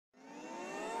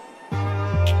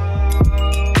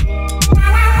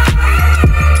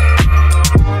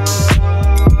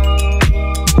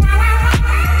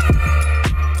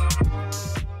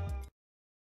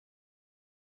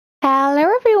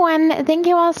thank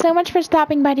you all so much for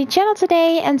stopping by the channel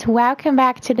today, and welcome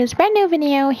back to this brand new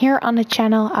video here on the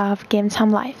channel of Games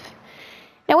Home Life.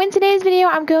 Now in today's video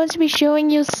I'm going to be showing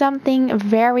you something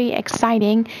very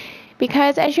exciting,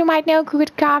 because as you might know,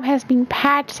 Crooked Cop has been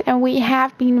patched and we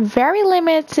have been very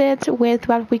limited with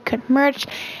what we could merge,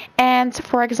 and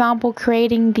for example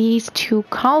creating these two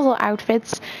console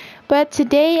outfits. But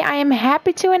today I am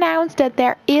happy to announce that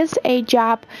there is a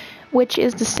job which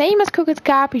is the same as Crooked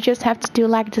Cop. You just have to do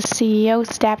like the CEO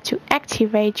step to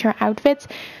activate your outfits,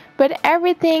 but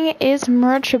everything is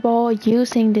mergeable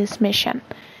using this mission.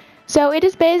 So it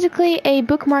is basically a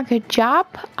bookmarked job.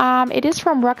 It is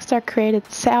from Rockstar created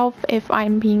itself, if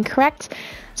I'm being correct.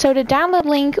 So the download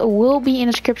link will be in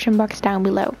the description box down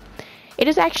below. It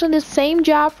is actually the same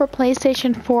job for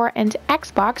PlayStation 4 and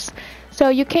Xbox, so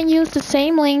you can use the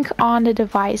same link on the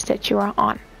device that you are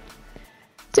on.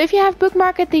 So if you have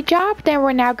bookmarked the job, then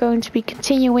we're now going to be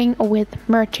continuing with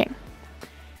merging.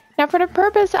 Now for the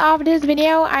purpose of this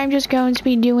video, I'm just going to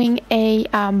be doing a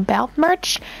belt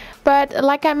merge. But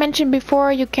like I mentioned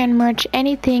before, you can merge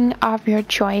anything of your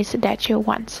choice that you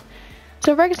want.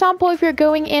 So for example, if you're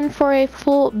going in for a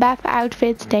full Beff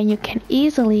outfit, then you can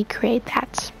easily create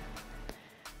that.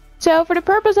 So for the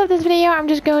purpose of this video, I'm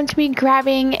just going to be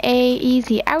grabbing a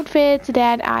easy outfit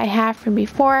that I have from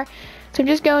before. So I'm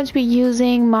just going to be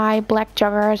using my black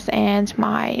joggers and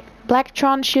my black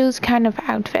Tron shoes kind of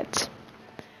outfit.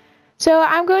 So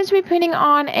I'm going to be putting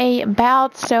on a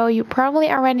belt, so you probably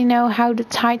already know how the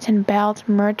Titan belt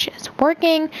merge is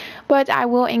working, but I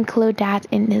will include that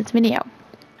in this video.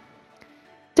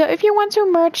 So if you want to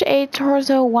merge a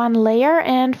torso one layer,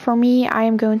 and for me I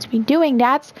am going to be doing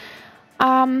that,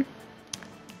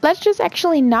 let's just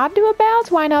actually not do a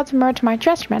belt. Why not merge my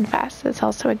Trashman vest? That's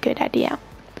also a good idea.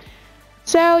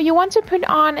 So you want to put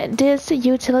on this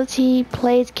utility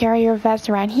plate carrier vest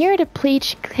right here, the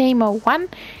Bleach Camo 1,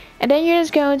 and then you're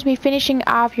just going to be finishing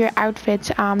off your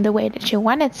outfit the way that you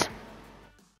want it.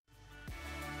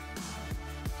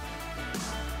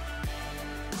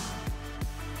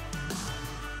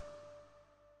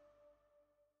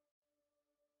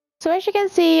 So as you can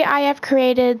see, I have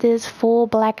created this full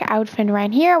black outfit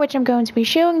right here, which I'm going to be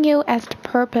showing you as the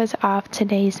purpose of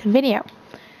today's video.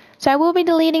 So I will be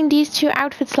deleting these two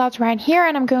outfit slots right here,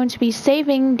 and I'm going to be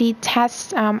saving the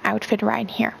test outfit right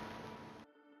here.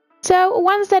 So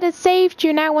once that is saved,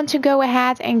 you now want to go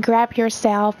ahead and grab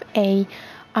yourself a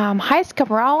heist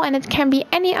coverall, and it can be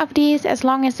any of these as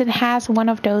long as it has one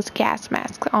of those gas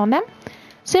masks on them.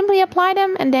 Simply apply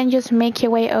them and then just make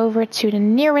your way over to the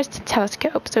nearest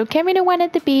telescope. So it can be the one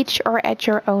at the beach or at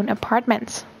your own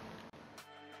apartment.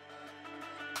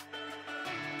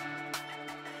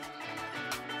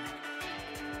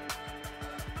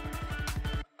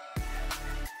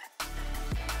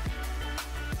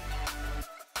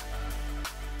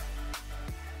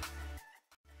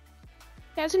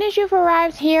 As soon as you've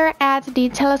arrived here at the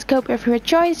telescope of your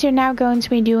choice, you're now going to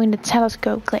be doing the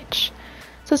telescope glitch.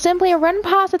 So simply run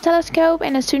past the telescope,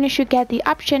 and as soon as you get the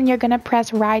option, you're gonna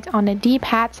press right on the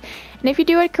D-pad. And if you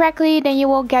do it correctly, then you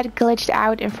will get glitched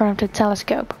out in front of the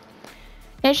telescope.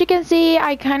 As you can see,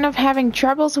 I kind of having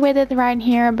troubles with it right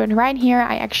here, but right here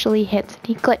I actually hit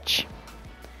the glitch.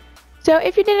 So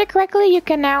if you did it correctly, you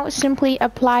can now simply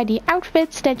apply the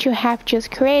outfits that you have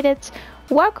just created,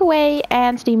 walk away,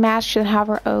 and the mask should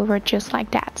hover over just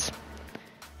like that.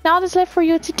 Now all that's left for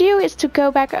you to do is to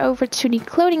go back over to the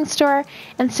clothing store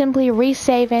and simply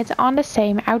resave it on the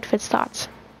same outfit slot.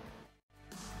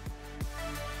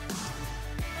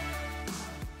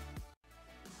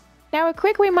 Now a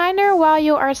quick reminder, while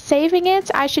you are saving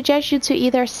it, I suggest you to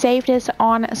either save this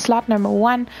on slot number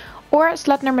 1 or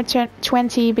slot number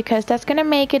 20, because that's going to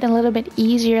make it a little bit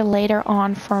easier later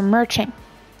on for merging.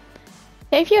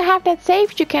 If you have that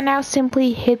saved, you can now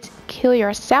simply hit kill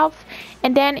yourself,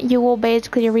 and then you will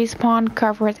basically respawn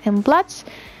covered in blood.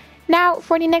 Now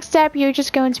for the next step, you're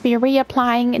just going to be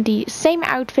reapplying the same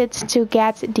outfits to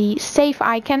get the save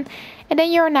icon, and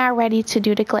then you're now ready to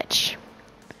do the glitch.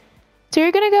 So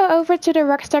you're going to go over to the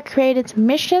Rockstar created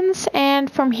missions,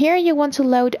 and from here you want to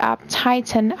load up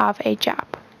Titan of a job.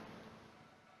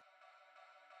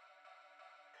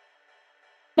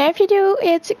 Now if you do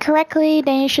it correctly,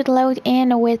 then you should load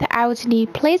in without the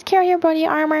plate carrier body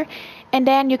armor, and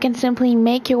then you can simply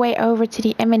make your way over to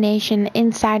the emanation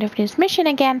inside of this mission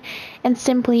again and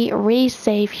simply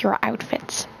resave your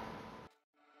outfits.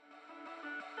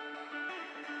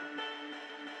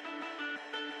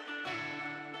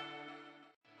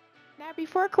 Now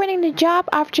before quitting the job,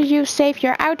 after you save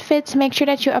your outfits, make sure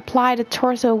that you apply the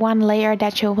torso one layer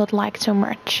that you would like to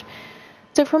merge.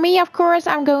 So for me, of course,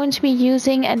 I'm going to be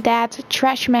using that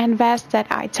trash man vest that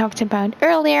I talked about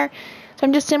earlier. So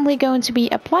I'm just simply going to be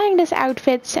applying this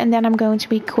outfit and then I'm going to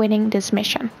be quitting this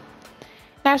mission.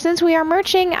 Now since we are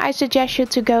merging, I suggest you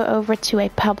to go over to a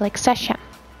public session.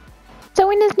 So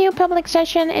in this new public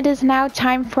session, it is now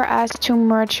time for us to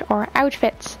merge our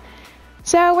outfits.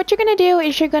 So what you're going to do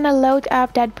is you're going to load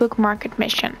up that bookmarked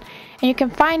mission. And you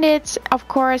can find it, of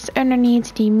course,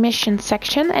 underneath the mission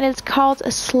section, and it's called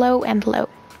a slow and low.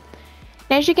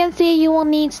 Now, as you can see, you will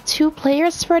need 2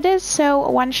 players for this, so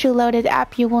once you load it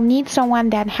up, you will need someone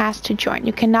that has to join.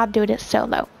 You cannot do this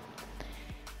solo.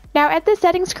 Now, at the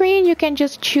settings screen, you can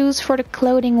just choose for the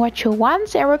clothing what you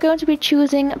want, and we're going to be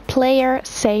choosing player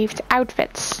saved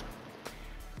outfits.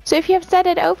 So if you have set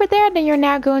it over there, then you're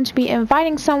now going to be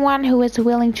inviting someone who is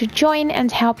willing to join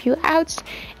and help you out,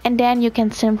 and then you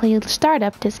can simply start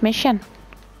up this mission.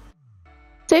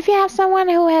 So if you have someone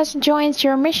who has joined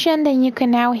your mission, then you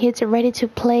can now hit ready to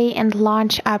play and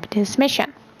launch up this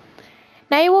mission.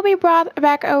 Now you will be brought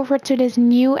back over to this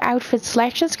new outfit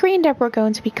selection screen that we're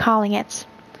going to be calling it.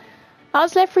 All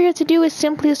that's left for you to do is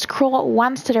simply scroll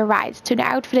once to the right to the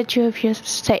outfit that you have just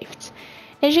saved.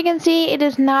 As you can see, it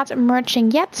is not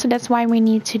merging yet, so that's why we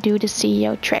need to do the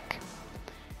CEO trick.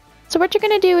 So what you're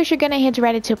going to do is you're going to hit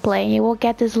ready to play. You will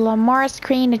get this Lamar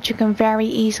screen that you can very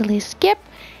easily skip,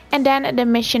 and then the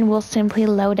mission will simply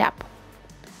load up.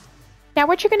 Now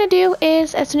what you're going to do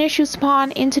is, as soon as you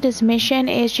spawn into this mission,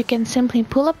 is you can simply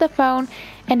pull up the phone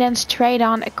and then straight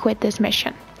on quit this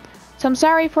mission. So I'm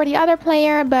sorry for the other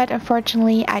player, but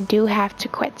unfortunately I do have to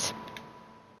quit.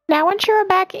 Now once you're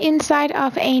back inside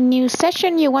of a new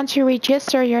session, you want to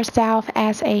register yourself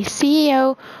as a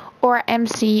CEO or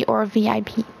MC or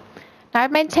VIP. Now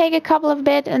it might take a couple of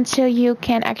bits until you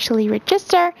can actually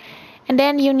register, and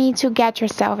then you need to get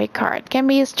yourself a car. It can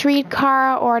be a street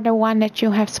car or the one that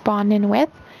you have spawned in with.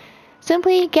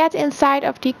 Simply get inside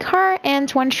of the car, and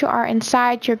once you are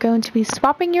inside, you're going to be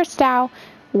swapping your style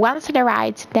once to the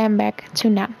right, then back to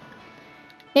none.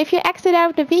 If you exit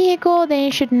out the vehicle, then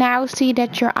you should now see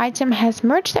that your item has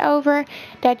merged over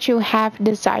that you have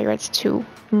desired to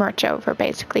merge over,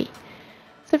 basically.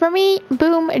 So for me,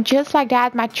 boom, just like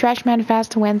that, my Trashman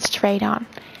vest went straight on.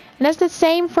 And that's the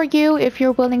same for you if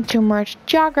you're willing to merge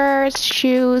joggers,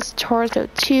 shoes, torso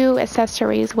 2,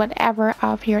 accessories, whatever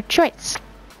of your choice.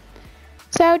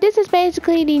 So this is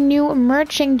basically the new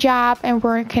merging job, and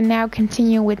we can now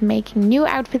continue with making new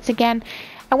outfits again.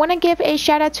 I want to give a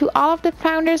shout out to all of the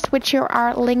founders, which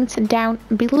are linked down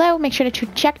below. Make sure that you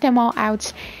check them all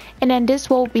out. And then this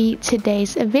will be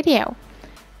today's video.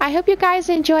 I hope you guys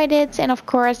enjoyed it, and of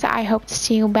course I hope to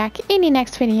see you back in the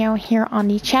next video here on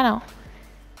the channel.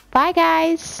 Bye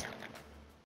guys!